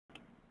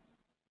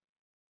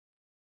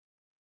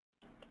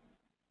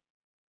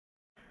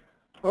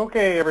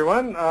Okay,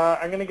 everyone.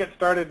 I'm going to get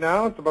started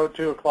now. It's about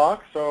 2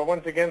 o'clock. So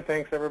once again,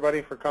 thanks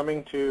everybody for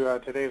coming to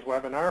today's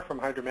webinar from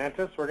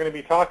Hydromantis. We're going to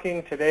be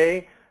talking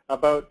today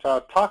about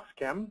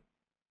Toxchem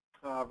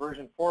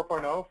version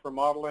 4.0 for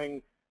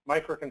modeling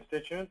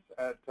microconstituents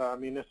at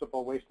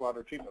municipal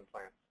wastewater treatment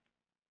plants.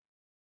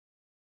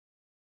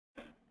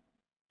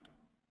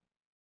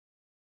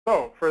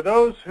 So for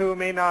those who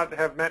may not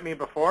have met me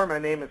before, my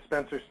name is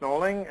Spencer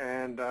Snowling,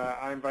 and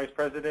I'm Vice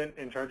President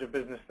in charge of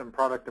Business and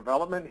Product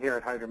Development here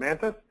at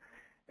Hydromantis.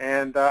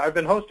 And I've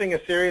been hosting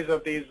a series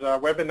of these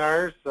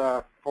webinars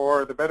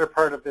for the better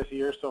part of this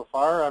year so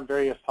far on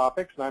various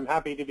topics, and I'm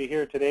happy to be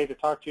here today to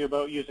talk to you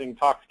about using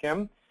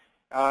Toxchem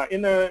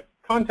in the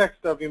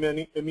context of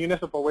a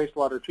municipal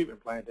wastewater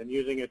treatment plant and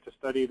using it to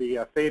study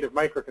the fate of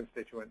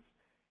microconstituents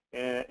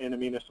in a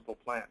municipal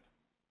plant.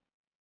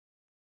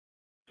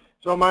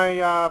 So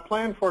my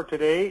plan for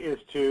today is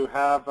to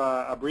have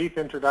a brief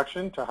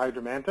introduction to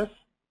Hydromantis,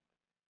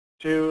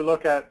 to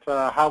look at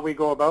how we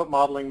go about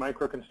modeling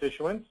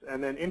microconstituents,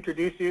 and then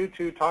introduce you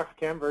to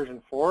Toxchem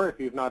version 4 if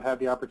you've not had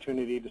the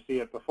opportunity to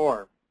see it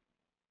before.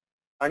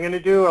 I'm going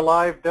to do a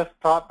live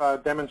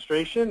desktop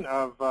demonstration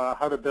of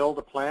how to build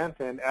a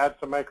plant and add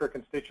some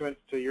microconstituents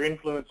to your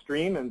influence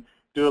stream and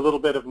do a little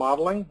bit of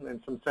modeling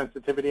and some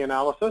sensitivity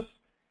analysis,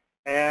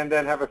 and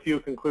then have a few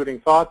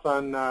concluding thoughts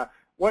on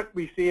what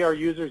we see our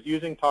users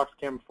using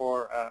Toxchem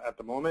for at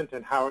the moment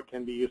and how it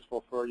can be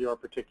useful for your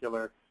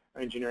particular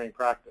engineering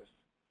practice.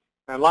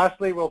 And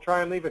lastly, we'll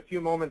try and leave a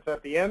few moments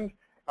at the end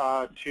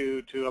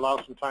to allow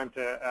some time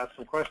to ask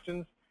some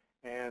questions.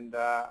 And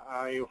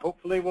I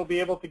hopefully will be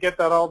able to get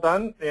that all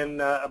done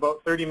in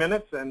about 30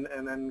 minutes and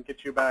then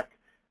get you back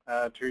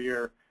to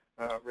your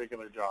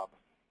regular job.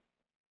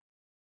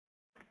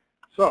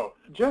 So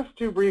just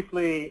to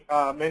briefly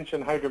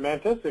mention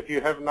Hydromantis, if you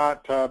have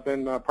not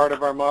been part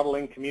of our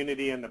modeling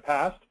community in the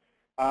past,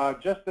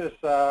 just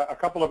a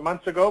couple of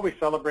months ago we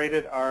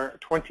celebrated our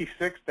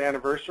 26th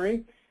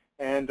anniversary,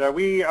 and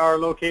we are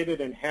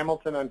located in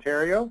Hamilton,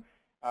 Ontario.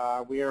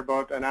 We are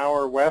about an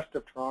hour west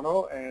of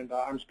Toronto, and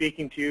I'm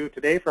speaking to you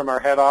today from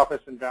our head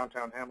office in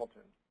downtown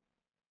Hamilton.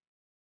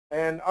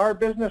 And our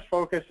business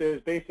focus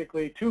is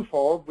basically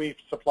twofold. We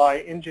supply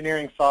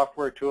engineering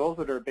software tools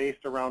that are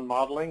based around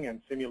modeling and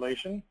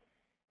simulation.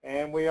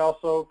 And we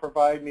also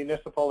provide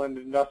municipal and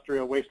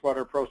industrial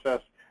wastewater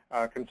process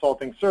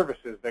consulting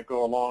services that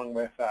go along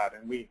with that.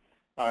 And we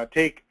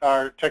take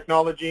our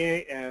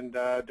technology and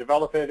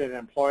develop it and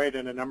employ it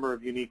in a number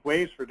of unique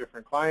ways for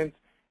different clients.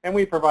 And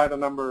we provide a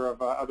number of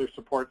other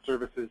support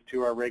services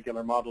to our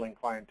regular modeling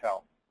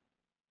clientele.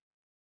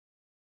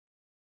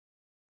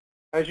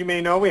 As you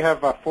may know, we have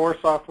 4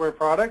 software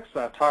products,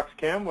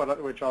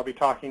 Toxchem, which I'll be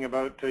talking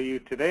about to you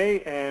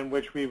today, and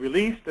which we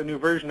released a new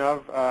version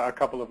of a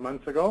couple of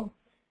months ago.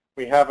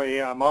 We have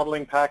a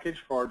modeling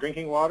package for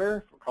drinking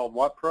water called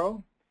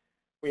WattPro.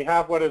 We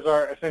have what is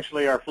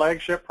essentially our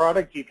flagship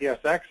product,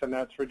 GPSX, and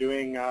that's for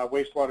doing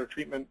wastewater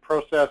treatment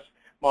process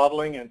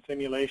modeling and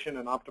simulation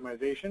and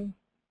optimization.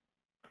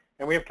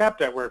 And we have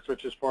CapDetWorks,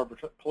 which is for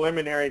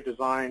preliminary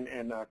design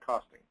and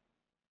costing.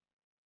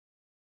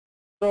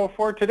 So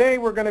for today,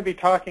 we're going to be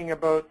talking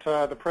about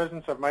the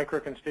presence of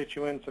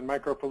microconstituents and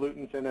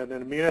micropollutants in a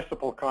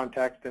municipal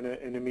context,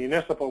 in a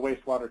municipal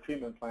wastewater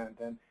treatment plant.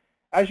 And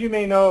as you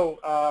may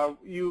know,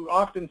 you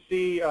often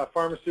see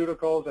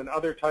pharmaceuticals and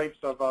other types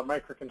of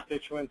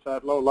microconstituents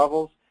at low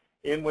levels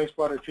in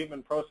wastewater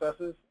treatment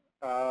processes.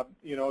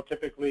 You know,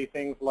 typically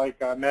things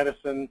like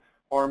medicine,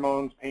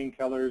 hormones,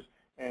 painkillers,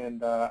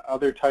 and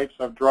other types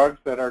of drugs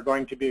that are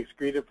going to be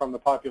excreted from the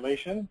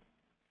population.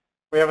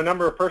 We have a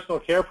number of personal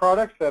care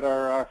products that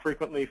are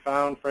frequently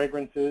found,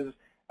 fragrances,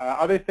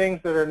 other things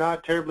that are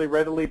not terribly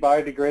readily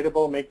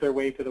biodegradable make their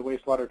way to the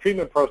wastewater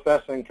treatment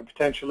process and can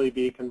potentially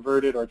be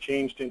converted or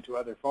changed into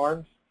other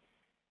forms.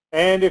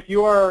 And if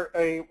you are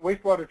a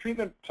wastewater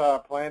treatment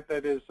plant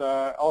that is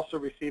also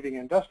receiving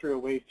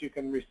industrial waste, you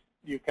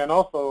can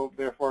also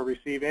therefore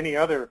receive any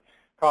other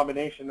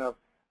combination of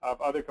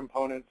other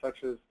components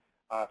such as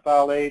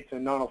phthalates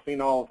and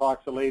nonylphenol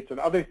oxalates and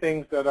other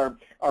things that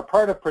are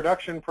part of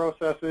production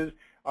processes,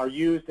 are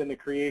used in the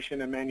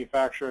creation and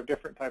manufacture of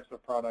different types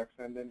of products,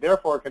 and then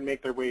therefore can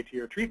make their way to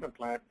your treatment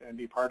plant and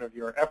be part of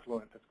your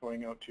effluent that's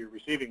going out to your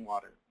receiving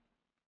water.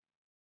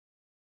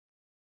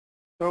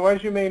 So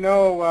as you may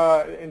know,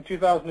 in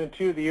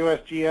 2002, the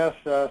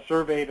USGS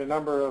surveyed a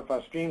number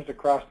of streams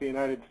across the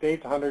United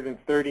States,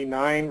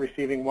 139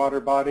 receiving water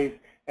bodies,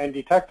 and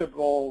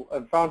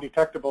found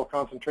detectable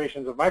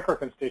concentrations of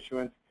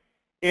microconstituents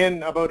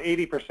in about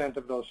 80%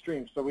 of those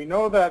streams. So we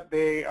know that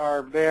they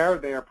are there,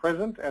 they are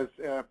present as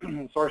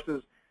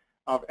sources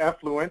of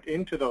effluent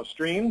into those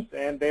streams,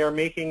 and they are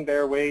making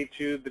their way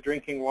to the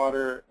drinking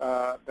water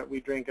that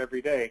we drink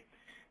every day.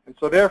 And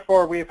so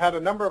therefore, we've had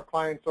a number of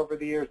clients over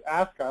the years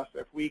ask us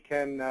if we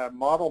can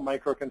model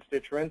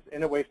microconstituents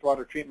in a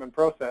wastewater treatment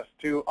process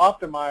to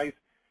optimize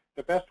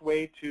the best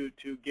way to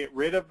get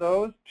rid of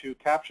those, to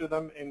capture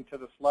them into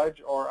the sludge,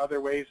 or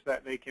other ways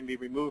that they can be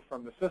removed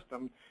from the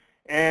system,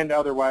 and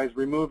otherwise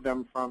remove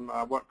them from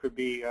what could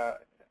be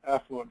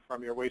effluent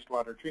from your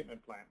wastewater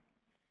treatment plant.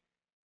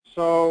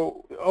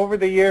 So over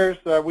the years,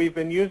 we've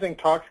been using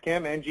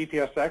Toxchem and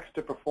GPSX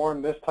to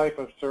perform this type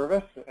of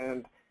service,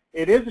 and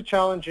it is a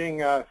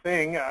challenging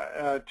thing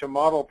to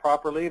model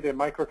properly. The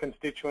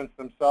microconstituents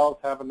themselves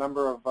have a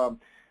number of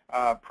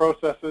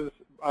processes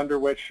under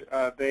which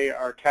they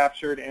are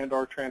captured and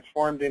or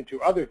transformed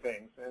into other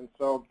things. And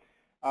so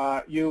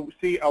you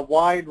see a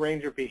wide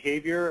range of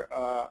behavior,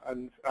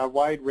 a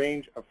wide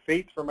range of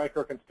fates for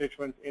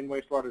microconstituents in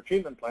wastewater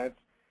treatment plants.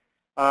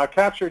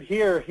 Captured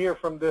here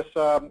from this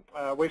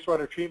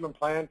wastewater treatment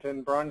plant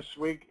in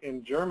Brunswick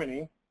in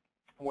Germany,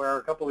 where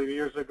a couple of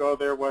years ago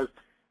there was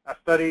a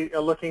study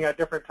looking at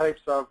different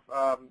types of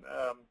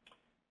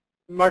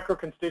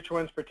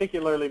microconstituents,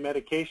 particularly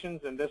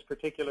medications. In this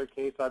particular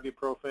case,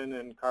 ibuprofen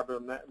and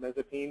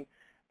carbamazepine,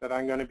 that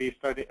I'm going to be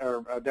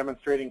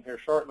demonstrating here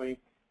shortly.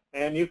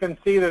 And you can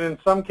see that in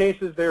some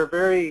cases they're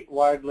very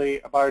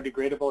widely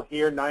biodegradable.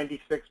 Here,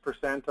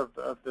 96%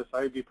 of this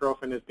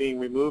ibuprofen is being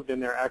removed in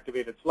their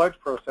activated sludge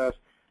process.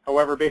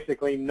 However,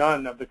 basically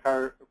none of the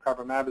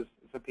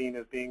carbamazepine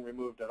is being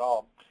removed at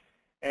all.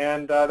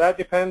 And that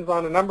depends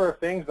on a number of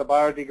things: the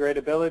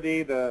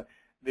biodegradability,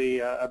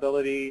 the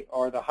ability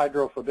or the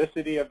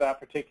hydrophobicity of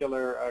that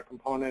particular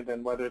component,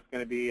 and whether it's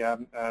going to be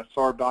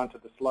sorbed onto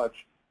the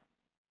sludge.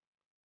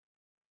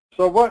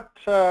 So what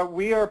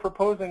we are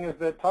proposing is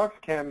that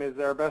Toxchem is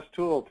our best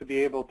tool to be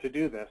able to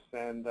do this,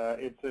 and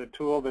it's a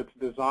tool that's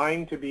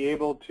designed to be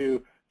able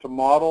to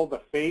model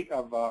the fate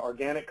of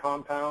organic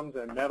compounds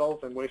and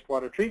metals and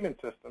wastewater treatment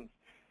systems.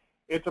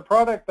 It's a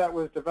product that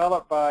was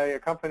developed by a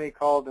company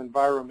called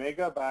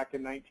Enviromega back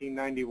in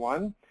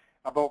 1991.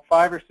 About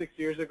 5 or 6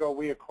 years ago,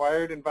 we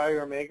acquired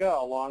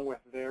Enviromega along with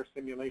their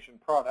simulation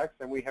products,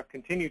 and we have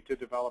continued to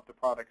develop the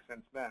product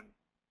since then.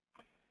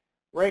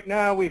 Right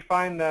now, we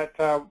find that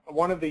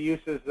one of the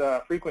uses,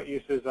 frequent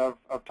uses of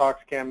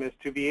Toxchem is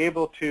to be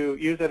able to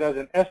use it as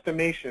an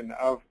estimation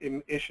of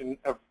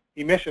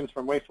emissions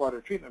from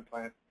wastewater treatment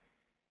plants.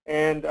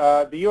 And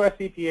the U.S.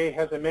 EPA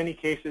has in many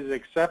cases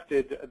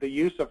accepted the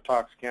use of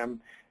Toxchem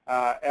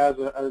as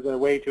a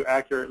way to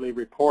accurately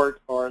report,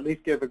 or at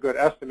least give a good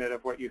estimate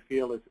of what you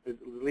feel is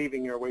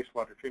leaving your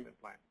wastewater treatment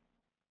plant.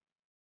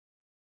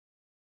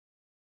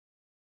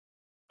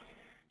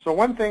 So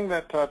one thing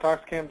that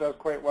Toxchem does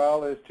quite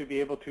well is to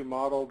be able to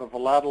model the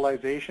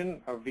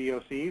volatilization of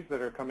VOCs that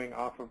are coming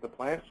off of the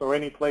plant. So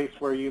any place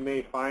where you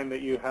may find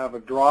that you have a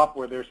drop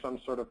where there's some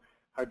sort of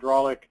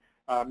hydraulic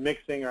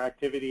mixing or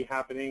activity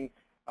happening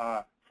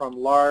from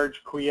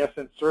large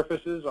quiescent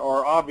surfaces,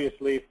 or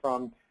obviously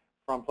from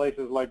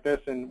places like this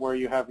and where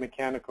you have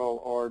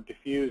mechanical or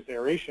diffuse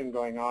aeration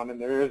going on,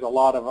 and there is a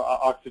lot of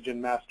oxygen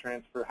mass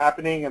transfer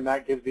happening, and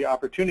that gives the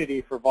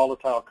opportunity for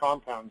volatile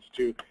compounds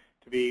to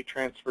be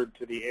transferred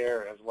to the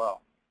air as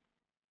well.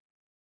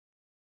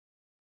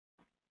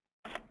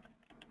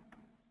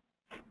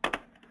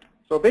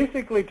 So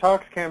basically,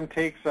 Toxchem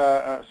takes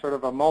a sort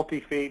of a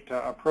multi-fate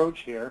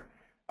approach here.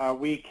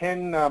 We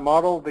can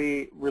model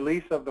the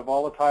release of the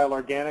volatile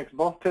organics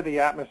both to the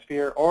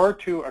atmosphere or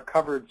to a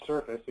covered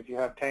surface. If you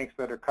have tanks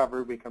that are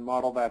covered, we can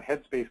model that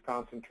headspace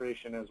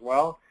concentration as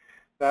well.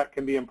 That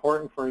can be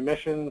important for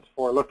emissions,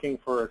 for looking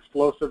for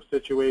explosive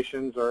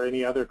situations or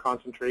any other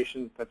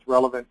concentrations that's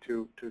relevant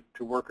to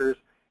workers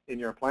in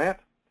your plant.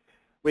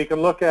 We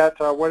can look at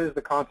what is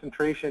the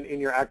concentration in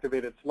your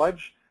activated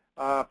sludge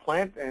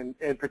plant, and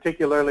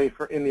particularly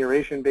in the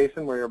aeration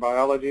basin where your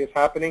biology is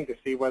happening, to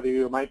see whether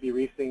you might be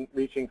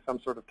reaching some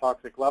sort of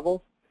toxic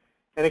levels.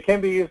 And it can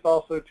be used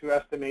also to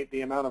estimate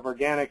the amount of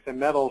organics and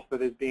metals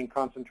that is being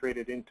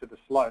concentrated into the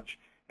sludge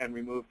and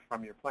removed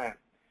from your plant.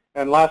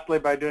 And lastly,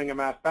 by doing a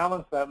mass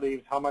balance, that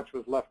leaves how much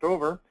was left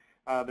over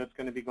that's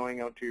going to be going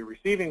out to your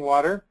receiving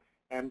water.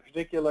 And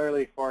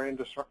particularly for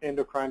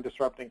endocrine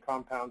disrupting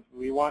compounds,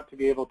 we want to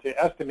be able to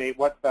estimate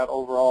what's that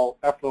overall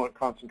effluent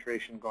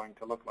concentration going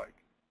to look like.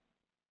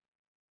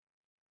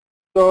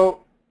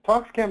 So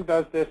Toxchem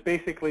does this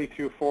basically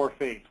through 4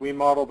 fates. We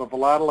model the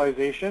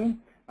volatilization,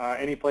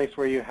 any place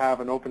where you have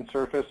an open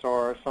surface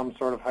or some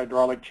sort of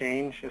hydraulic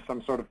change,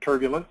 some sort of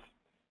turbulence.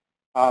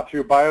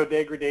 Through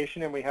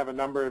biodegradation, and we have a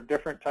number of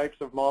different types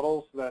of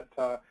models that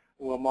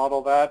will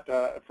model that,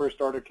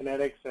 first order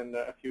kinetics and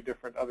a few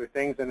different other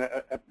things. And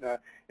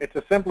it's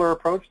a simpler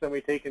approach than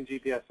we take in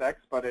GPSX,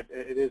 but it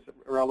is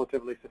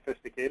relatively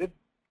sophisticated.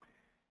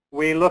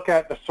 We look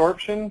at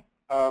absorption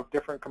of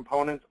different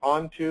components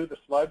onto the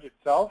sludge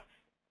itself.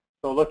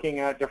 So looking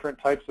at different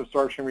types of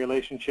absorption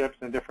relationships,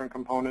 and different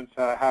components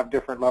have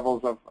different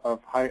levels of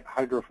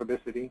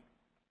hydrophobicity.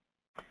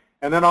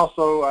 And then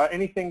also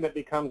anything that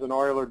becomes an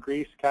oil or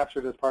grease,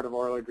 captured as part of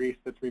oil or grease,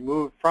 that's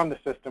removed from the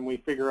system, we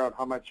figure out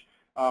how much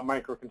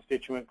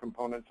microconstituent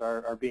components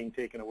are being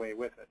taken away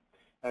with it.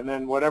 And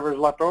then whatever is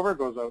left over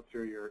goes out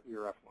through your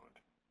effluent.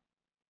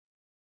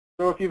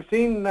 So if you've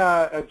seen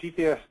Toxchem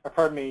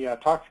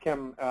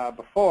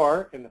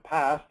before in the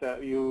past,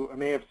 you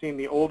may have seen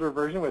the older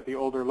version with the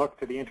older look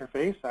to the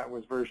interface. That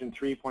was version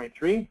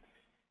 3.3.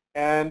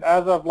 And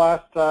as of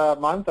last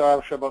month, or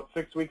actually about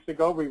 6 weeks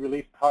ago, we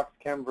released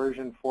Toxchem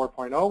version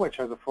 4.0, which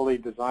has a fully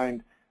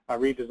designed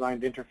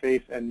redesigned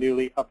interface and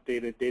newly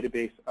updated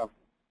database of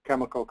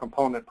chemical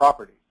component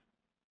properties.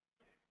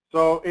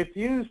 So it's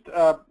used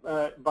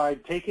by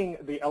taking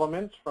the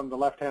elements from the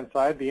left-hand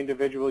side, the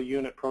individual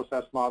unit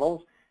process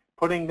models,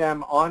 putting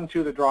them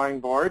onto the drawing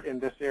board in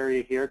this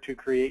area here to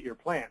create your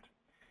plant.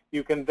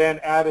 You can then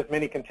add as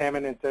many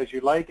contaminants as you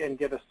like and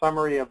get a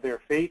summary of their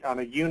fate on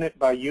a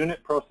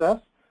unit-by-unit process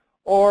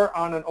or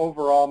on an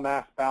overall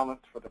mass balance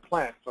for the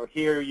plant. So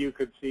here you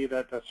could see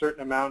that a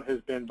certain amount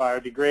has been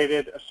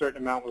biodegraded, a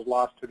certain amount was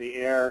lost to the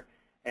air,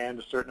 and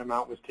a certain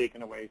amount was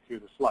taken away through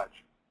the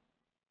sludge.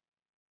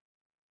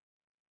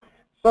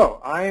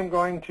 So I am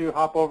going to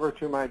hop over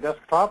to my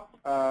desktop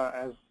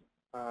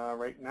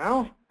right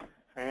now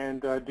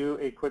and do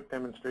a quick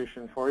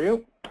demonstration for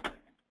you.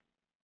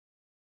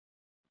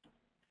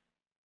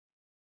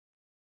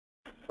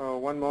 So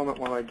one moment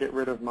while I get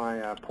rid of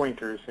my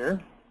pointers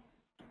here.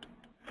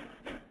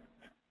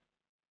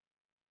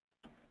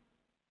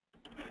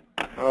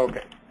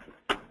 Okay.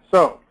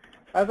 So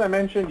as I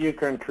mentioned, you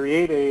can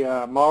create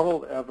a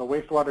model of a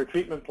wastewater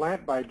treatment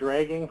plant by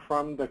dragging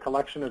from the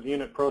collection of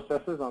unit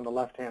processes on the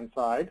left-hand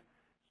side.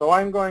 So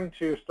I'm going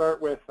to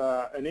start with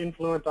an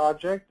influent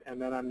object,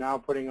 and then I'm now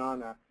putting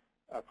on a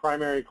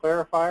primary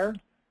clarifier.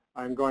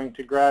 I'm going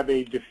to grab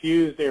a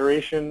diffused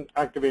aeration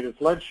activated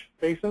sludge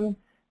basin,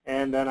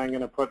 and then I'm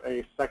going to put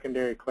a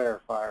secondary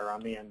clarifier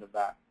on the end of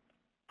that.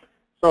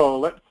 So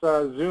let's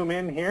zoom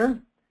in here,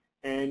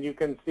 and you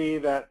can see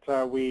that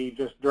we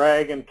just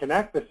drag and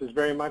connect. This is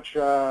very much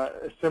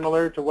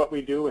similar to what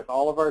we do with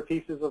all of our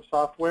pieces of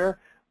software,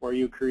 where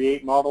you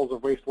create models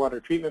of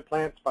wastewater treatment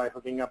plants by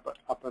hooking up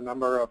a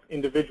number of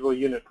individual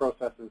unit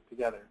processes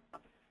together.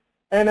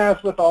 And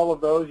as with all of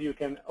those, you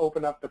can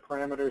open up the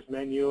parameters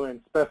menu and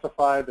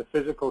specify the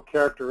physical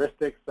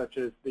characteristics such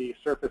as the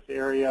surface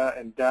area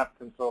and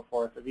depth and so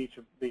forth of each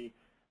of the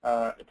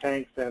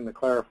tanks and the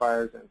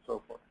clarifiers and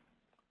so forth.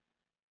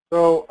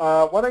 So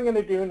what I'm going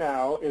to do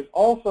now is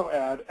also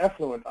add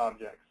effluent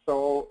objects.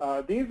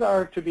 So these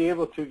are to be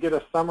able to get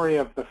a summary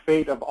of the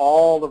fate of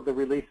all of the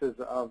releases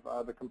of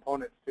the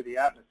components to the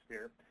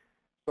atmosphere.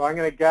 So I'm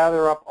going to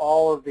gather up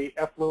all of the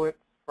effluents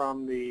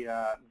from the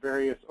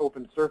various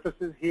open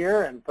surfaces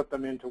here and put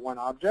them into one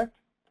object.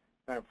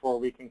 Therefore,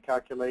 we can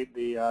calculate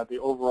the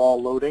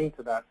overall loading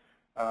to that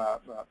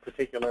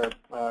particular,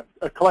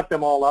 collect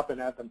them all up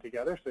and add them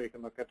together so you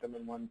can look at them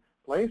in one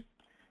place.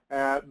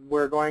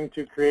 We're going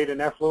to create an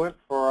effluent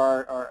for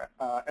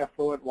our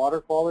effluent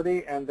water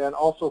quality and then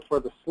also for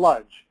the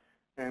sludge.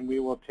 And we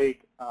will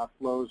take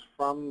flows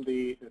from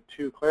the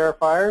two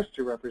clarifiers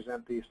to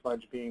represent the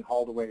sludge being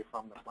hauled away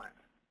from the plant.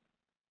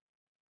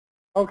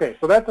 Okay,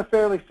 so that's a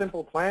fairly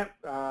simple plant,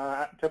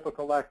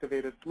 typical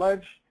activated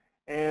sludge.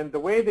 And the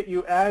way that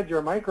you add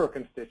your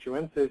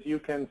microconstituents is you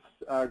can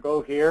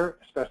go here,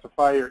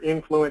 specify your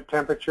influent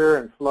temperature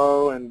and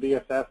flow and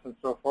VSS and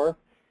so forth.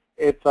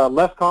 It's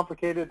less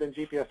complicated than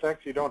GPSX.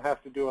 You don't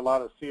have to do a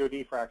lot of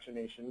COD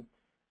fractionation.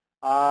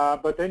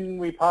 But then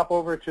we pop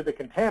over to the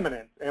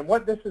contaminants. And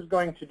what this is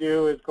going to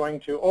do is going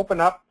to open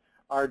up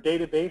our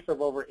database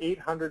of over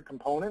 800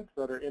 components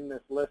that are in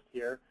this list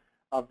here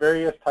of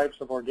various types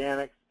of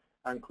organics,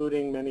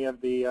 including many of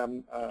the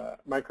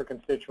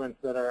microconstituents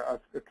that are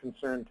of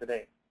concern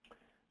today.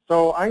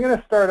 So I'm going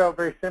to start out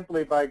very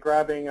simply by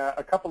grabbing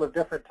a couple of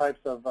different types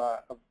of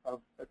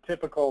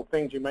typical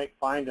things you might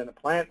find in a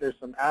plant. There's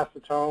some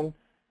acetone,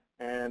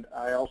 and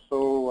I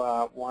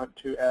also want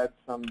to add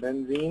some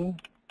benzene.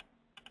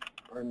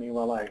 Pardon me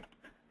while I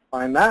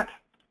find that.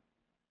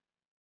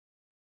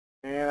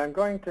 And I'm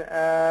going to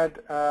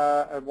add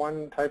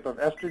one type of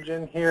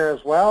estrogen here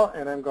as well,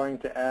 and I'm going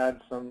to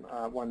add some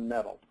one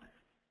metal.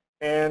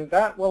 And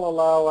that will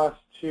allow us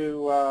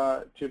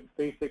to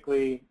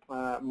basically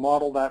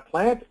model that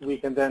plant. We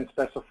can then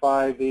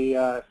specify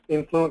the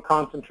influent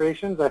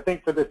concentrations. I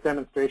think for this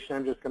demonstration,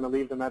 I'm just going to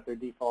leave them at their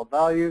default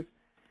values.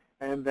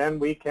 And then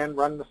we can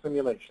run the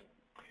simulation.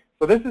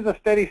 So this is a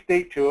steady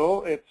state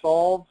tool. It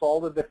solves all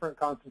the different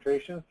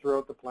concentrations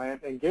throughout the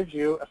plant and gives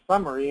you a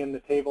summary in the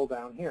table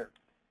down here.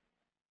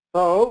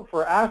 So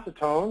for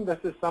acetone, this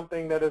is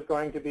something that is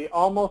going to be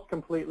almost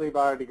completely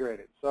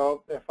biodegraded.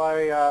 So if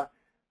I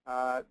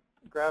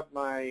grab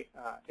my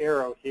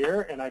arrow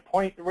here and I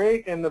point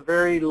right in the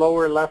very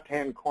lower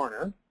left-hand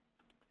corner,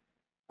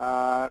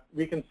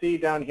 we can see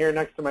down here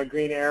next to my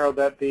green arrow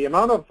that the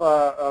amount of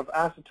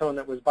acetone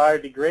that was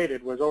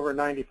biodegraded was over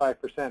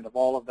 95% of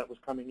all of that was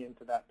coming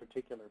into that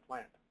particular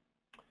plant.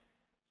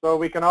 So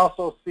we can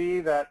also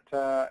see that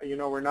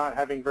we're not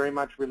having very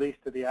much release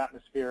to the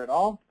atmosphere at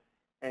all,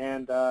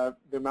 and the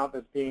amount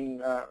that's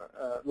being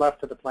left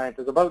to the plant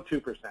is about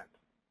 2%.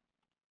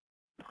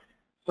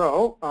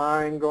 So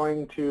I'm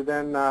going to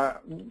then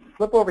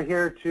flip over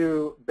here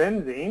to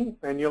benzene,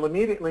 and you'll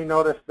immediately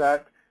notice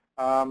that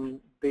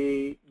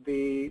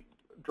the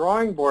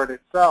drawing board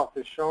itself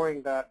is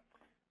showing that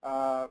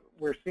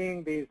we're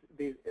seeing the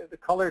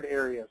colored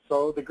areas.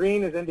 So the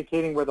green is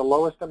indicating where the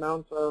lowest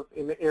amounts of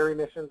air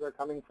emissions are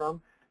coming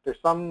from. There's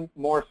some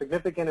more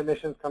significant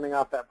emissions coming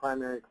off that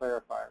primary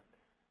clarifier.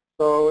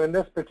 So in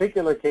this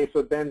particular case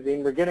with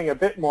benzene, we're getting a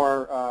bit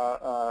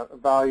more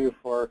value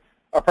for,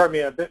 pardon me,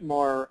 a bit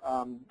more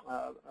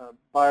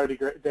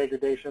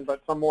biodegradation,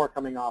 but some more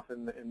coming off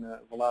in the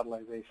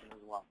volatilization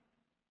as well.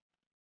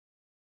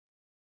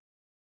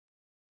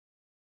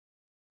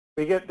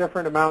 We get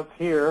different amounts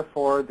here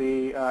for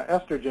the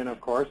estrogen,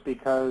 of course,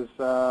 because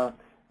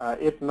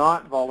it's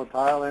not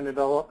volatile, and it is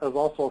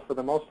also, for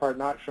the most part,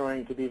 not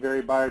showing to be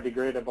very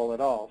biodegradable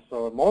at all.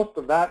 So most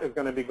of that is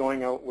going to be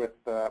going out with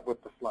the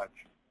sludge.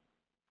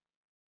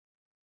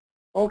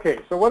 Okay,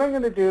 so what I'm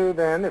going to do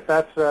then, if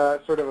that's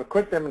sort of a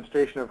quick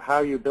demonstration of how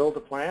you build a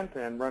plant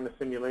and run a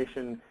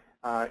simulation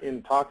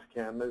in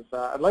Toxchem, is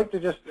I'd like to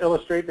just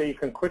illustrate that you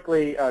can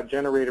quickly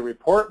generate a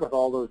report with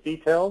all those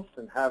details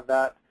and have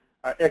that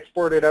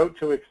exported out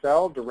to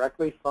Excel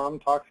directly from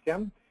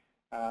Toxchem.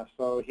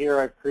 So here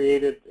I've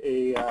created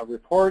a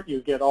report.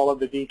 You get all of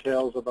the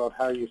details about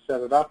how you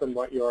set it up and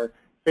what your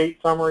fate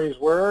summaries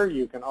were.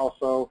 You can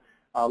also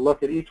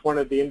look at each one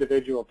of the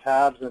individual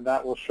tabs, and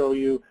that will show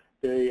you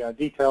the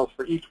details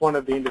for each one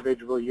of the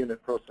individual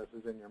unit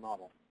processes in your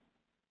model.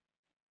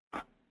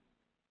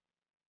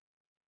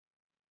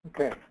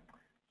 Okay,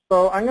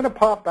 so I'm going to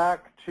pop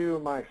back to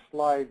my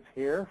slides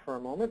here for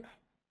a moment.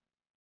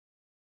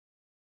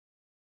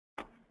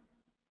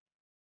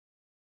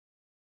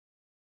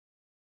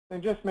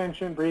 And just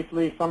mention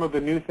briefly some of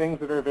the new things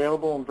that are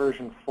available in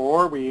version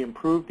 4. We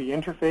improved the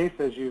interface,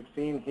 as you've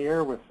seen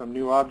here, with some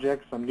new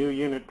objects, some new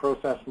unit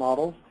process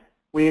models.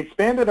 We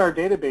expanded our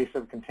database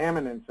of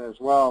contaminants as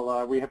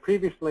well. We have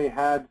previously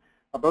had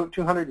about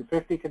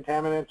 250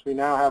 contaminants. We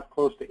now have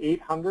close to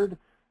 800.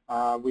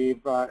 We've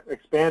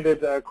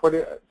expanded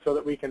so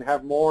that we can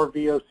have more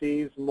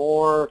VOCs,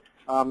 more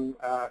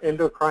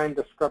endocrine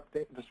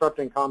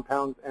disrupting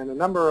compounds, and a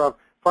number of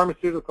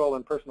pharmaceutical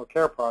and personal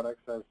care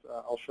products, as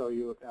I'll show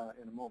you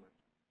in a moment.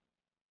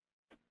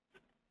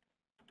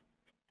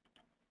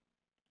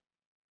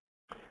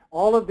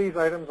 All of these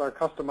items are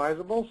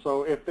customizable,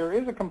 so if there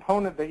is a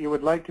component that you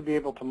would like to be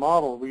able to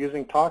model, we're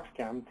using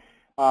Toxchem,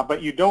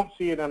 but you don't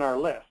see it in our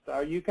list,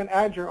 you can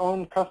add your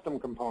own custom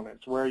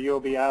components where you'll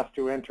be asked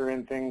to enter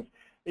in things,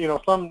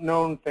 some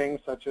known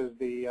things such as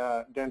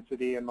the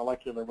density and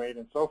molecular weight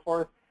and so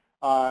forth,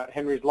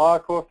 Henry's law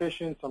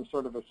coefficient, some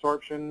sort of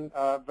absorption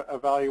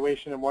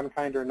evaluation in one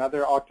kind or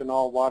another.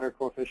 Octanol water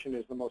coefficient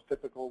is the most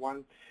typical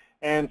one,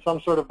 and some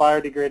sort of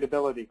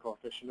biodegradability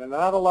coefficient. And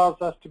that allows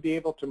us to be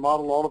able to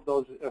model all of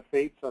those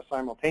fates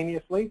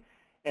simultaneously,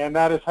 and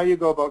that is how you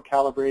go about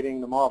calibrating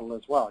the model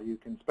as well. You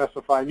can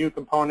specify new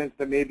components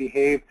that may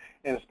behave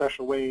in a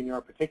special way in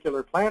your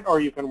particular plant, or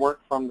you can work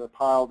from the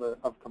pile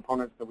of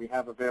components that we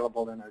have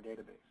available in our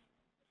database.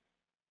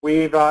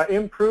 We've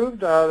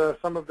improved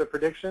some of the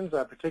predictions,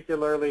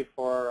 particularly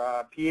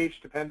for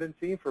pH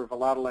dependency, for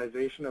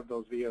volatilization of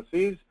those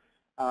VOCs.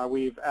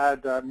 We've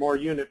added more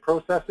unit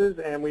processes,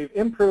 and we've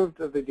improved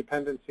the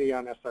dependency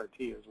on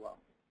SRT as well.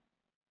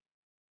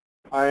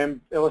 I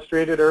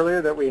illustrated earlier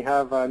that we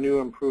have new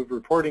improved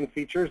reporting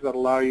features that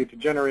allow you to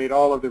generate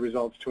all of the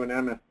results to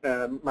an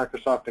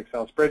Microsoft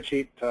Excel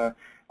spreadsheet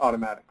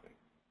automatically.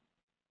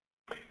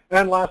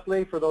 And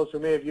lastly, for those who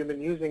may have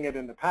been using it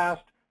in the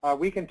past,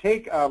 we can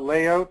take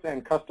layouts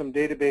and custom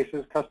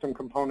databases, custom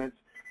components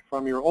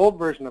from your old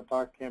version of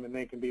Toxchem, and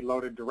they can be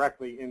loaded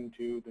directly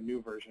into the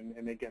new version,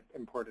 and they get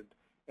imported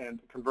and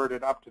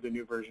converted up to the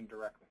new version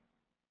directly.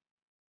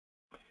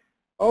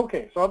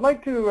 Okay, so I'd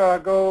like to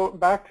go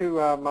back to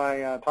my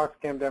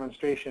Toxchem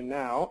demonstration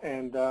now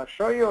and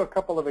show you a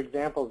couple of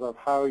examples of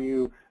how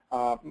you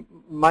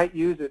might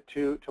use it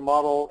to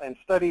model and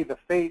study the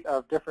fate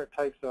of different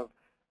types of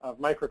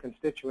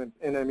microconstituents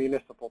in a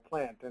municipal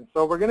plant. And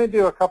so we're going to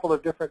do a couple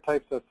of different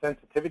types of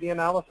sensitivity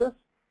analysis.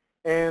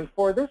 And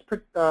for this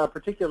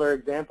particular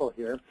example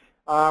here,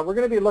 we're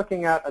going to be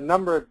looking at a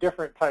number of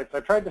different types.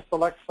 I tried to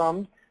select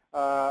some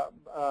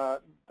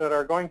that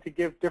are going to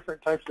give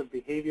different types of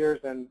behaviors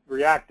and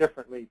react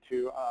differently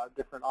to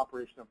different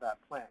operation of that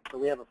plant. So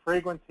we have a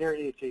fragrance here,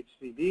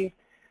 HHCV,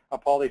 a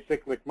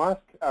polycyclic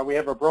musk. We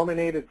have a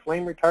brominated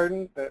flame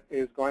retardant that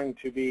is going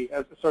to be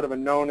as sort of a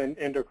known and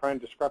endocrine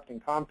disrupting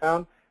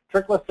compound.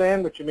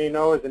 Triclosan, which you may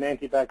know is an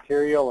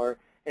antibacterial or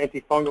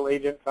antifungal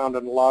agent found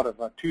in a lot of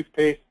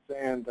toothpastes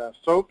and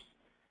soaps.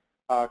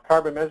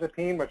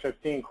 Carbamazepine, which I've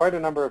seen quite a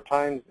number of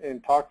times in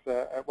talks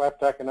at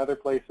WEFTEC and other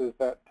places,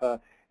 that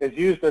is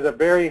used as a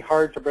very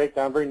hard to break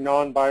down, very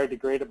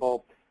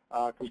non-biodegradable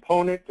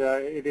component.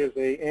 It is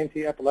an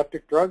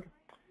anti-epileptic drug,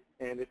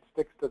 and it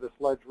sticks to the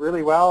sludge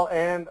really well.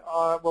 And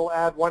we'll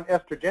add one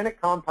estrogenic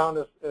compound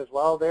as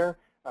well there,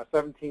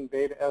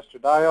 17-beta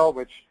estradiol,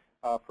 which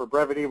for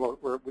brevity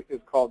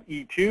is called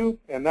E2,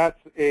 and that's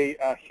a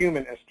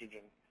human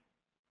estrogen.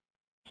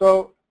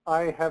 So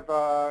I have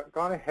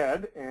gone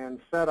ahead and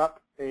set up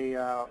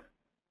a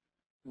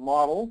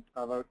model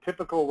of a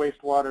typical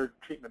wastewater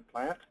treatment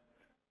plant.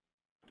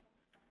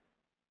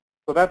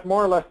 So that's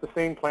more or less the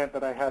same plant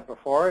that I had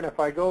before. And if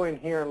I go in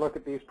here and look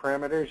at these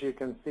parameters, you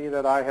can see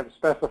that I have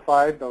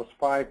specified those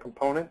 5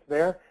 components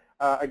there.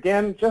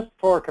 Again, just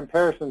for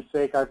comparison's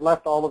sake, I've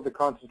left all of the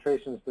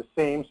concentrations the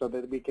same so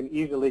that we can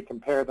easily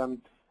compare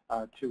them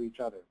to each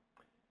other.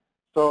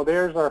 So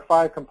there's our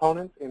 5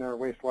 components in our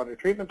wastewater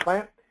treatment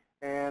plant,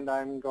 and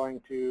I'm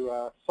going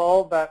to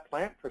solve that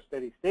plant for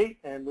steady state,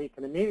 and we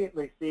can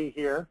immediately see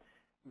here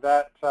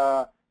that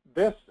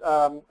this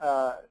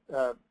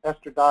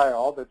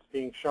estradiol that's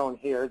being shown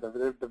here,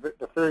 the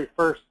very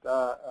first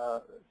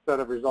set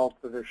of results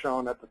that are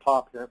shown at the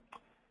top here.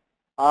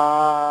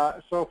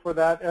 So for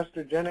that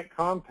estrogenic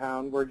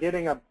compound, we're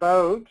getting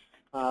about,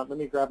 let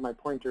me grab my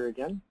pointer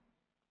again.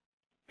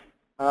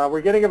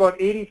 We're getting about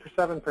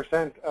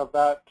 87% of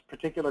that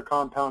particular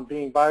compound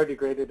being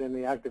biodegraded in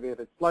the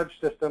activated sludge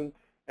system,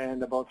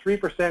 and about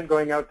 3%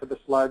 going out to the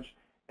sludge,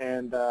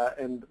 and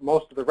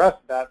most of the rest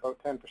of that,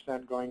 about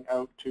 10%, going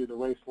out to the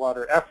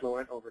wastewater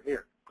effluent over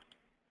here.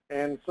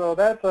 And so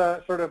that's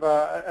sort of,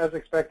 as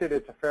expected,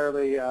 it's a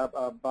fairly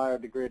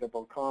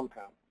biodegradable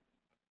compound.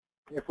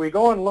 If we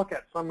go and look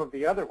at some of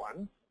the other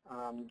ones,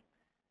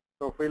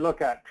 so if we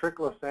look at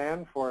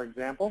triclosan, for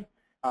example,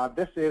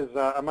 this is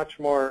a much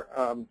more,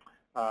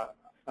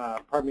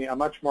 a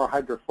much more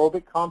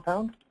hydrophobic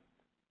compound.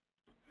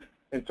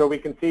 And so we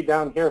can see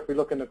down here, if we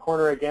look in the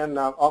corner again,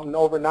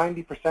 over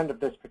 90% of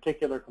this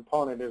particular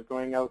component is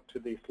going out to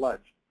the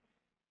sludge.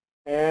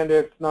 And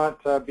it's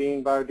not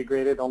being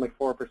biodegraded, only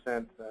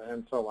 4%,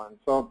 and so on.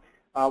 So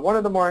one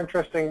of the more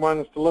interesting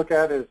ones to look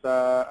at is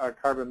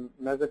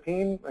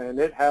carbamazepine, and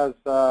it has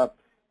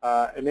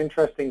an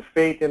interesting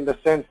fate in the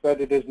sense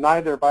that it is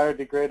neither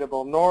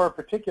biodegradable nor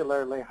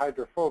particularly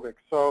hydrophobic.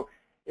 So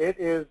it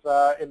is,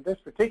 in this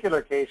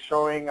particular case,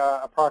 showing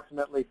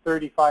approximately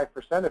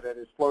 35% of it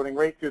is floating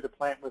right through the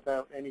plant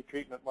without any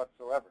treatment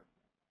whatsoever.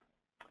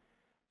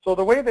 So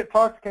the way that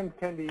Toxchem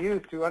can be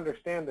used to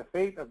understand the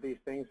fate of these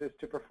things is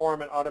to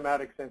perform an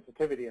automatic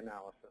sensitivity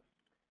analysis.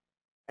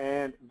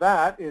 And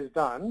that is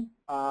done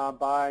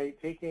by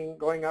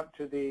going up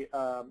to the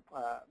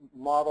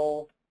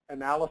model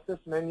analysis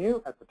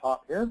menu at the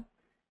top here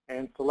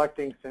and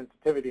selecting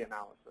sensitivity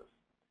analysis.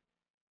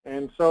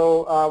 And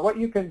so what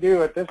you can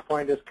do at this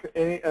point is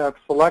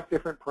select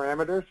different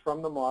parameters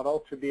from the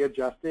model to be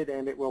adjusted,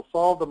 and it will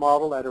solve the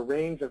model at a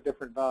range of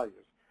different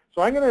values.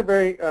 So I'm going to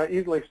very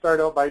easily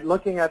start out by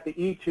looking at the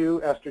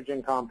E2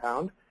 estrogen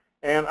compound,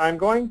 and I'm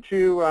going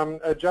to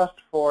adjust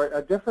for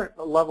different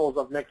levels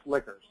of mixed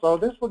liquor. So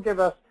this will give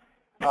us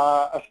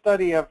a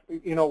study of,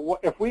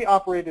 if we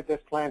operated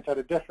this plant at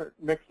a different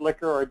mixed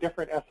liquor or a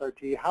different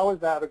SRT, how is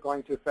that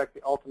going to affect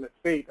the ultimate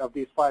fate of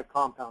these 5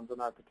 compounds in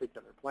our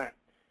particular plant?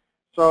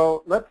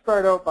 So let's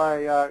start out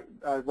by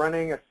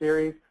running a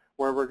series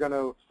where we're going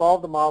to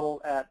solve the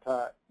model at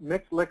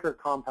mixed liquor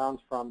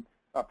compounds from,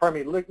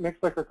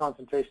 mixed liquor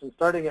concentration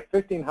starting at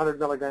 1,500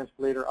 milligrams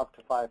per liter up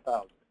to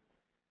 5,000.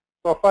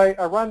 So if I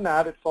run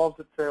that, it solves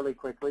it fairly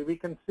quickly. We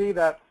can see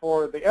that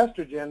for the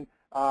estrogen,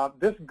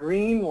 this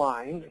green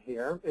line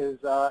here is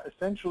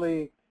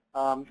essentially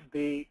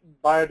the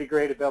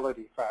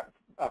biodegradability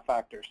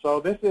factor. So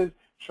this is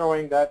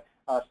showing that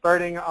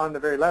starting on the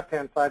very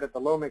left-hand side at the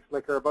low mixed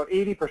liquor, about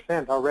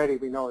 80% already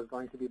we know is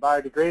going to be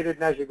biodegraded.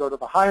 And as you go to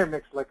the higher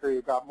mixed liquor,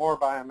 you've got more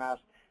biomass,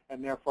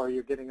 and therefore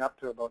you're getting up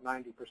to about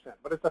 90%.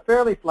 But it's a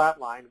fairly flat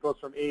line. It goes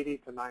from 80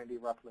 to 90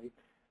 roughly.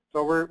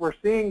 So we're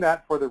seeing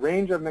that for the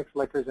range of mixed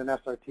liquors and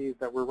SRTs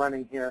that we're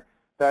running here,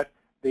 that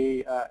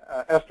the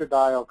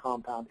estradiol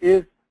compound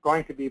is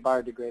going to be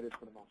biodegraded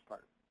for the most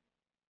part.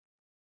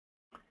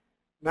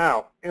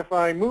 Now, if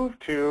I move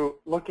to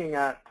looking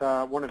at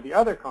one of the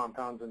other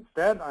compounds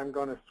instead, I'm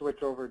going to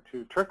switch over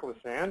to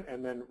triclosan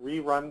and then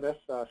rerun this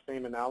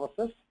same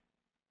analysis.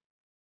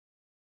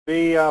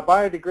 The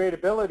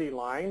biodegradability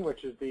line,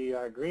 which is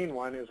the green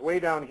one, is way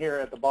down here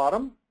at the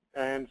bottom.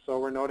 And so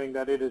we're noting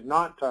that it is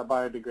not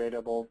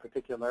biodegradable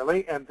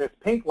particularly. And this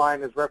pink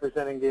line is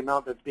representing the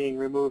amount that's being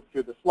removed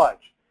through the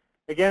sludge.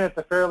 Again, it's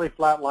a fairly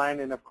flat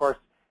line, and of course,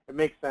 it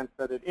makes sense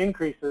that it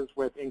increases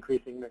with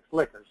increasing mixed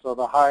liquor. So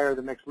the higher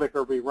the mixed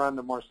liquor we run,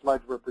 the more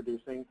sludge we're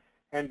producing.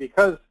 And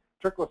because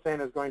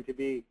triclosan is going to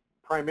be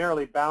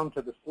primarily bound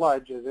to the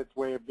sludge as its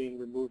way of being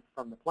removed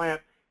from the plant,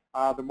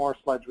 the more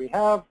sludge we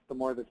have, the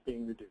more that's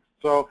being reduced.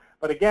 So,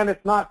 but again,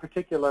 it's not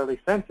particularly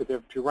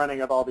sensitive to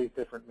running at all these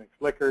different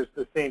mixed liquors.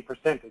 The same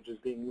percentage is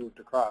being moved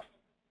across.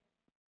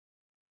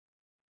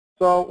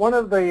 So one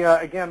of the,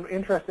 again,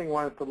 interesting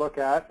ones to look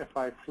at, if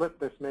I flip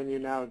this menu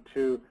now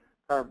to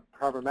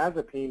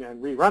carbamazepine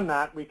and rerun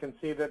that, we can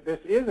see that this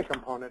is a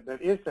component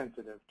that is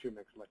sensitive to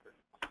mixed liquor.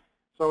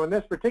 So in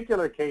this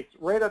particular case,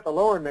 right at the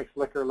lower mixed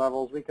liquor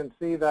levels, we can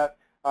see that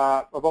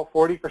about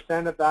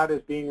 40% of that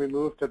is being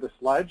removed to the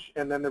sludge,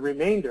 and then the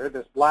remainder,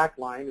 this black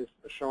line, is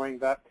showing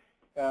that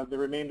the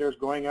remainder is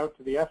going out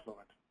to the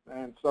effluent.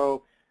 And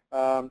so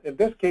in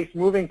this case,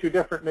 moving to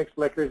different mixed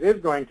liquors is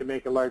going to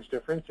make a large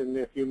difference. And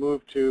if you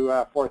move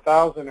to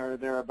 4,000 or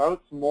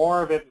thereabouts,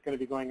 more of it is going to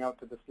be going out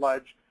to the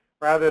sludge,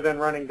 rather than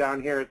running down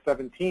here at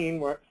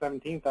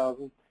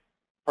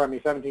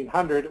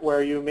 1,700,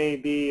 where you may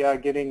be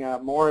getting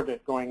more of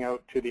it going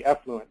out to the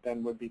effluent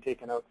than would be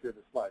taken out through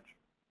the sludge.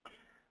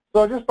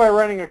 So just by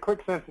running a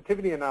quick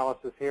sensitivity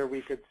analysis here,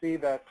 we could see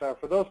that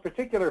for those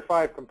particular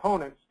 5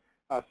 components,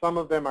 some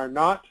of them are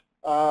not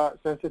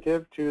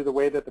sensitive to the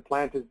way that the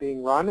plant is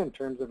being run in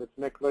terms of its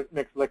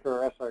mixed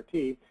liquor or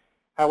SRT.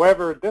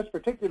 However, this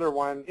particular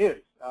one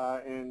is,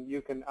 and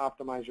you can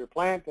optimize your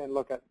plant and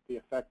look at the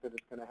effect that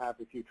it's going to have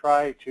if you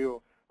try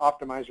to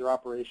optimize your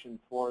operation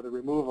for the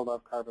removal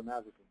of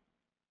carbamazepine.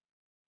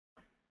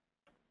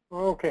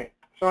 Okay,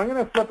 so I'm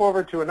going to flip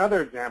over to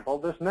another example.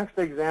 This next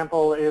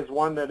example is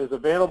one that is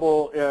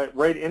available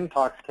right in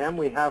Toxchem.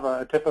 We have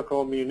a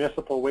typical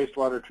municipal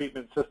wastewater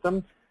treatment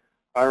system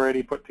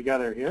already put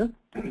together here.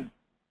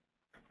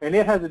 And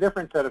it has a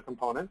different set of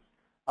components.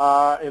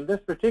 In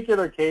this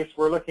particular case,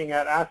 we're looking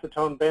at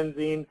acetone,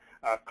 benzene,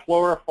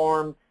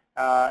 chloroform,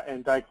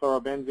 and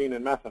dichlorobenzene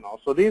and methanol.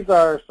 So these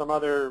are some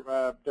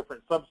other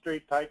different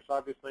substrate types,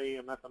 obviously,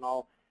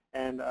 methanol,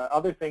 and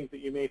other things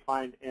that you may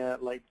find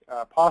like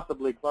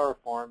possibly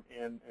chloroform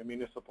in a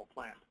municipal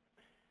plant.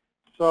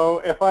 So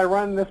if I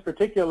run this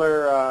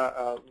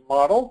particular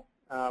model,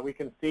 we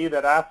can see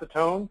that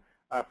acetone,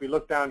 if we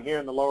look down here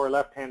in the lower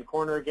left-hand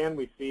corner again,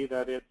 we see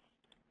that it's,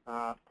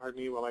 pardon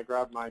me while I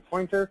grab my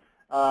pointer,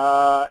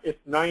 it's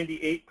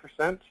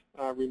 98%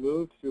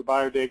 removed through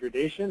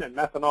biodegradation, and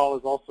methanol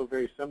is also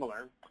very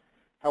similar.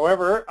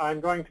 However,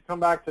 I'm going to come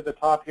back to the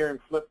top here and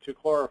flip to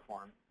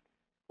chloroform.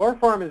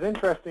 Chloroform is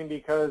interesting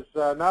because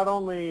not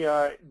only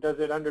does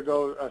it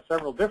undergo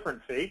several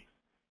different fates.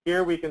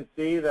 Here we can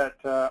see that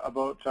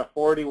about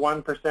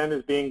 41%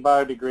 is being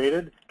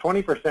biodegraded,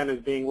 20%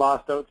 is being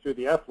lost out through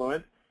the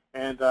effluent,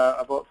 and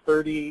about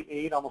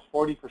 38, almost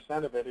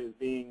 40% of it is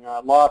being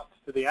lost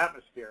to the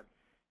atmosphere.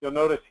 You'll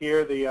notice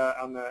here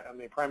on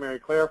the primary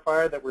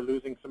clarifier that we're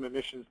losing some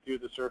emissions through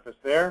the surface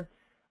there.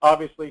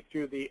 Obviously,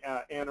 through the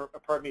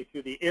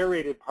through the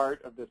aerated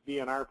part of this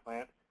BNR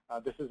plant,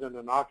 this is an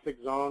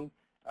anoxic zone,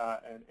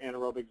 an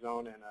anaerobic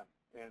zone,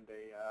 and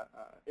a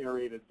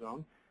aerated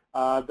zone.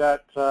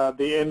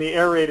 In the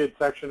aerated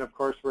section, of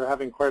course, we're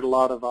having quite a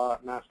lot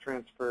of mass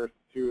transfer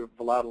through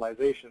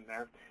volatilization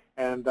there.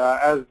 And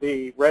as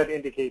the red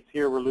indicates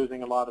here, we're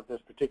losing a lot of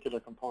this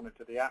particular component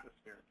to the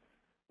atmosphere.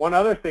 One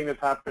other thing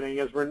that's happening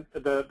is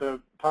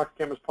the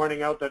Toxchem is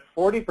pointing out that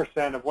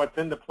 40% of what's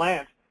in the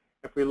plant,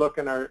 if we look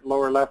in our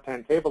lower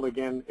left-hand table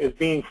again, is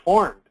being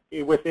formed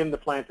within the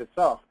plant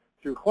itself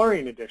through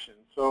chlorine addition.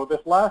 So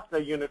this last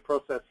unit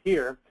process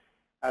here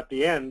at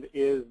the end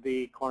is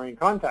the chlorine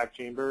contact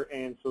chamber,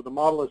 and so the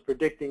model is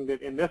predicting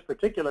that in this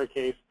particular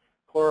case,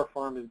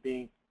 chloroform is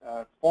being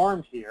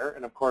formed here,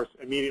 and of course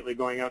immediately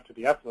going out to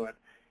the effluent,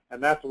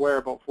 and that's where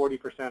about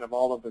 40% of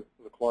all of the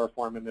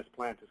chloroform in this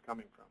plant is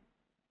coming from.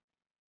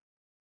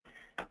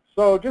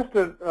 So just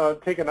to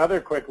take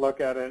another quick look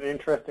at an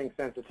interesting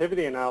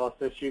sensitivity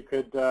analysis, you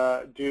could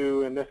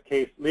do, in this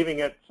case, leaving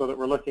it so that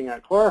we're looking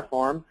at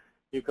chloroform,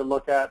 you could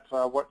look at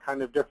what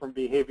kind of different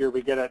behavior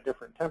we get at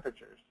different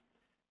temperatures.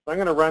 So I'm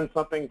going to run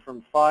something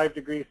from 5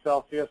 degrees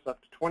Celsius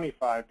up to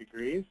 25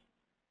 degrees.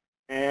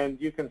 And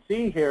you can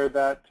see here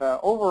that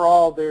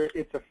overall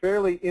it's a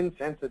fairly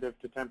insensitive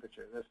to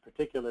temperature, this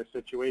particular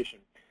situation.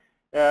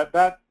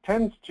 That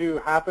tends to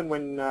happen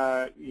when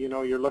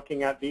you're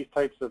looking at these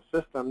types of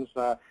systems.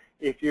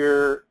 If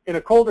you're in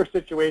a colder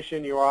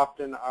situation, you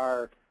often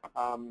are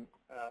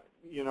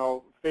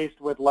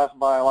faced with less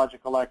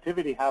biological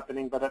activity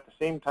happening, but at the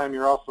same time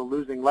you're also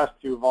losing less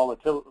through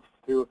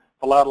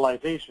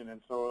volatilization,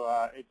 and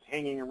so it's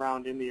hanging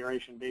around in the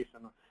aeration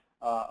basin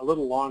a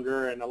little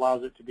longer and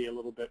allows it to be a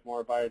little bit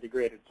more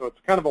biodegraded. So it's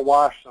kind of a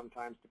wash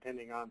sometimes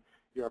depending on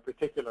your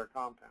particular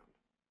compound.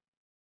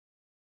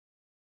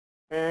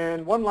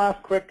 And one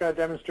last quick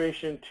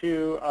demonstration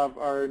too of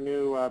our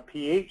new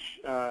pH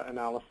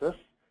analysis.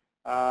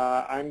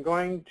 I'm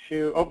going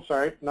to, oh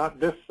sorry, not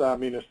this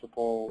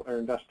municipal or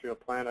industrial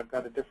plant, I've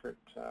got a different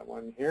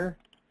one here.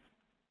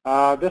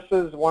 This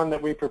is one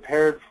that we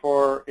prepared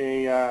for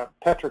a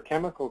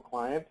petrochemical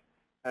client.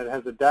 It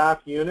has a DAF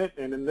unit,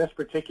 and in this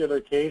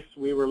particular case,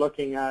 we were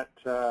looking at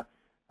a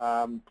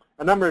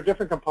number of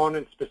different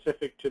components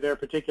specific to their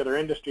particular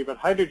industry, but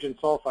hydrogen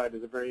sulfide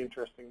is a very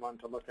interesting one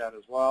to look at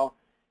as well.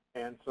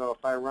 And so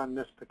if I run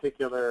this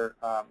particular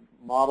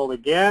model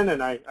again,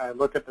 and I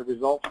look at the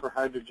results for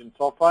hydrogen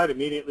sulfide,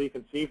 immediately you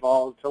can see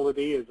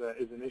volatility is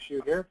an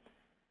issue here.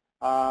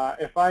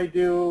 If I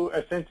do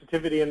a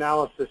sensitivity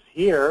analysis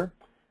here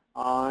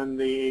on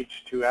the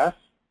H2S,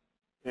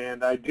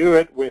 and I do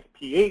it with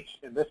pH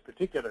in this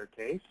particular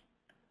case,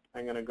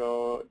 I'm going to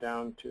go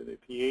down to the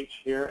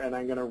pH here, and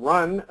I'm going to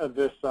run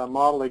this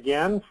model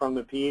again from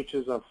the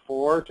pHs of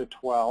 4 to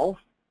 12.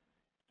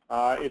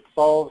 It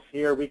solves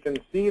here. We can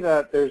see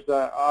that there's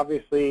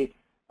obviously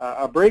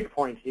a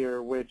breakpoint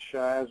here, which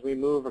as we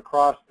move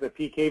across the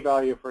pK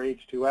value for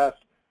H2S,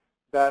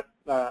 that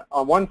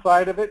on one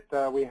side of it,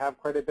 we have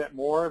quite a bit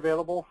more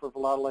available for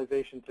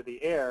volatilization to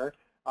the air.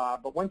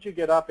 But once you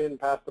get up in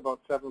past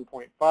about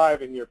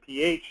 7.5 in your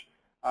pH,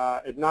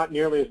 it's not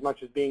nearly as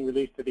much as being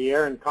released to the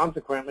air, and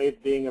consequently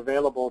it's being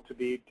available to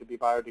be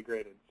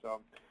biodegraded.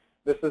 So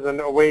This is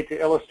a way to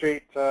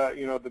illustrate,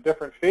 the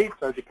different fates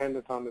are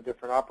dependent on the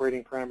different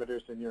operating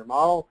parameters in your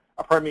model,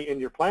 in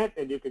your plant,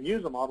 and you can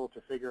use a model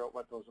to figure out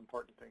what those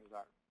important things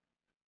are.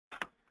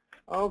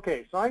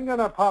 Okay, so I'm going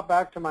to pop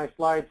back to my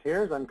slides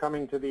here as I'm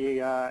coming to the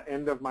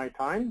end of my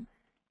time,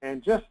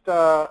 and just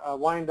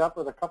wind up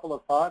with a couple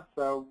of thoughts.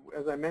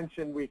 As I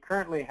mentioned, we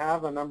currently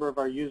have a number of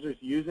our users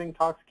using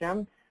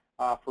Toxchem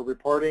for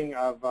reporting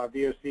of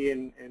VOC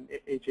and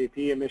HAP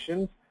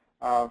emissions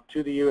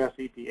to the US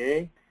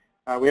EPA.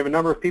 We have a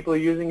number of people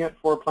using it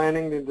for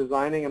planning and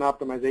designing and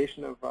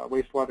optimization of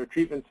wastewater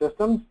treatment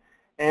systems.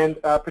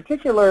 And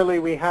particularly,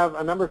 we have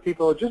a number of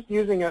people just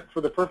using it for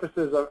the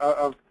purposes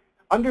of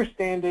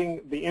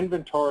understanding the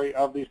inventory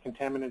of these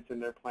contaminants in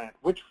their plant.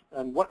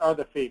 And what are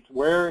the fates?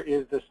 Where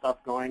is this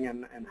stuff going,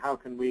 and how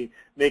can we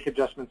make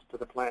adjustments to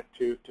the plant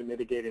to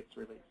mitigate its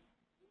release?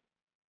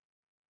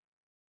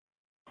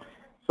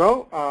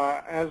 So,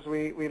 as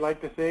we like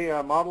to say,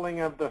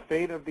 modeling of the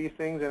fate of these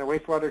things in a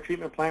wastewater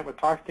treatment plant with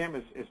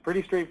Toxchem is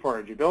pretty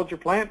straightforward. You build your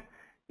plant,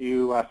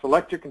 you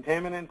select your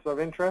contaminants of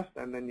interest,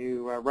 and then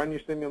you run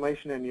your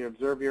simulation and you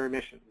observe your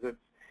emissions.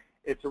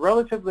 It's a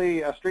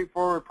relatively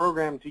straightforward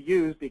program to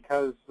use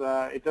because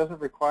it doesn't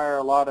require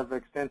a lot of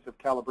extensive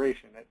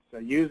calibration.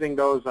 It's using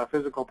those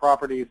physical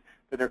properties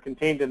that are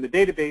contained in the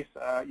database.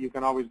 You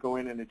can always go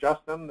in and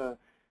adjust them.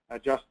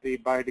 Adjust the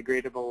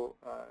biodegradable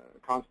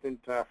constant,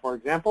 for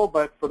example,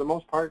 but for the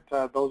most part,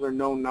 those are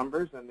known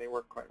numbers and they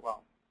work quite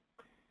well.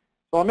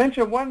 So I'll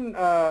mention one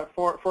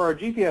for our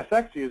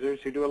GPSX users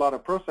who do a lot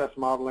of process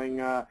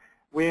modeling.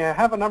 We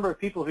have a number of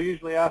people who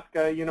usually ask,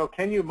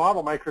 can you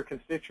model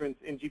microconstituents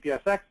in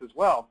GPSX as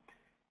well?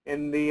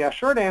 And the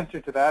short answer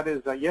to that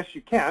is yes,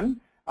 you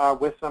can,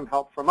 with some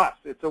help from us.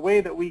 It's a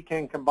way that we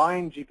can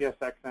combine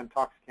GPSX and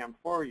Toxchem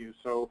for you.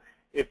 So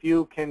if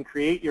you can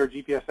create your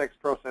GPSX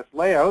process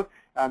layout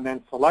and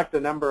then select a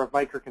number of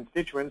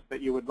microconstituents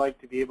that you would like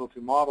to be able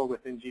to model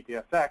within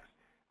GPSX,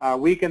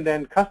 we can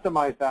then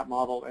customize that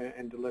model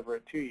and deliver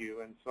it to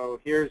you. And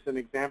so here's an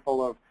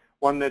example of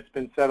one that's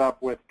been set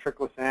up with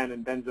triclosan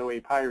and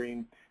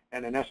benzoapyrene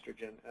and an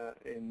estrogen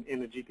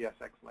in a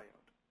GPSX layout.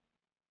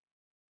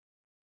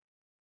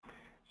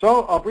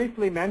 So I'll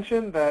briefly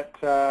mention that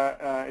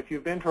if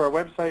you've been to our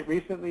website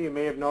recently, you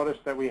may have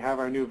noticed that we have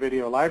our new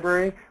video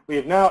library. We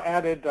have now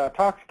added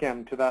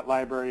Toxchem to that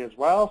library as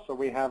well. So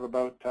we have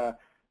about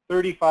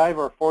 35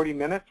 or 40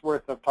 minutes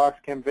worth of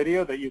Toxchem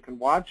video that you can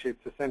watch.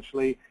 It's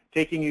essentially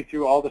taking you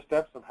through all the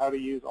steps of how to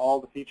use all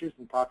the features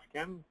in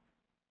Toxchem.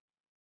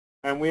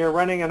 And we are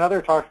running another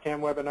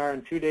Toxchem webinar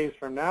in 2 days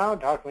from now,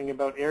 talking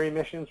about air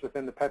emissions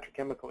within the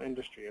petrochemical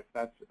industry. If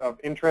that's of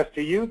interest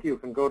to you, you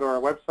can go to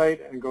our website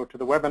and go to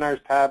the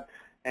webinars tab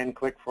and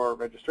click for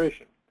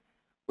registration.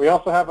 We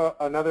also have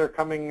another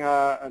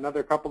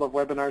couple of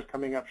webinars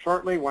coming up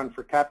shortly, one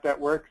for CapDet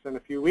Works in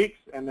a few weeks,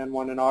 and then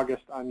one in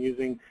August on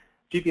using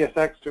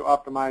GPSX to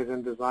optimize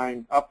and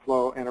design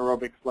upflow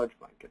anaerobic sludge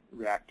blanket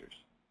reactors.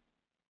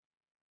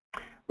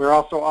 We're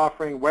also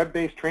offering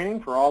web-based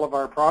training for all of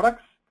our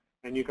products.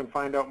 And you can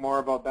find out more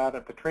about that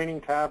at the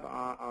training tab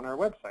on our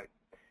website.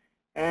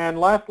 And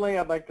lastly,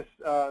 I'd like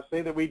to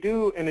say that we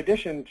do, in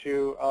addition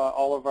to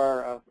all of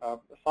our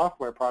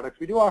software products,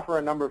 we do offer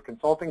a number of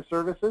consulting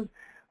services.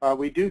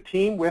 We do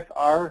team with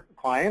our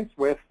clients,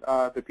 with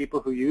the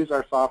people who use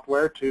our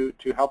software to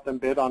help them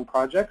bid on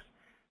projects.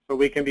 So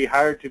we can be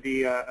hired to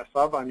be a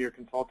sub on your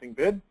consulting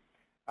bid.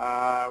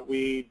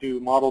 We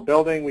do model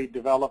building. We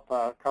develop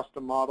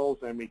custom models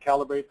and we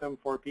calibrate them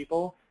for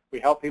people. We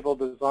help people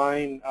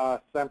design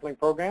sampling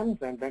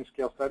programs and bench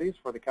scale studies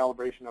for the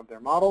calibration of their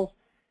models.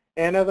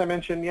 And as I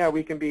mentioned, yeah,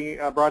 we can be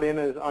brought in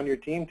as on your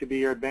team to be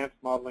your advanced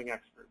modeling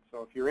expert.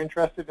 So if you're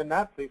interested in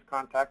that, please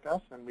contact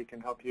us and we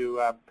can help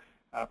you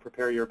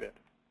prepare your bid.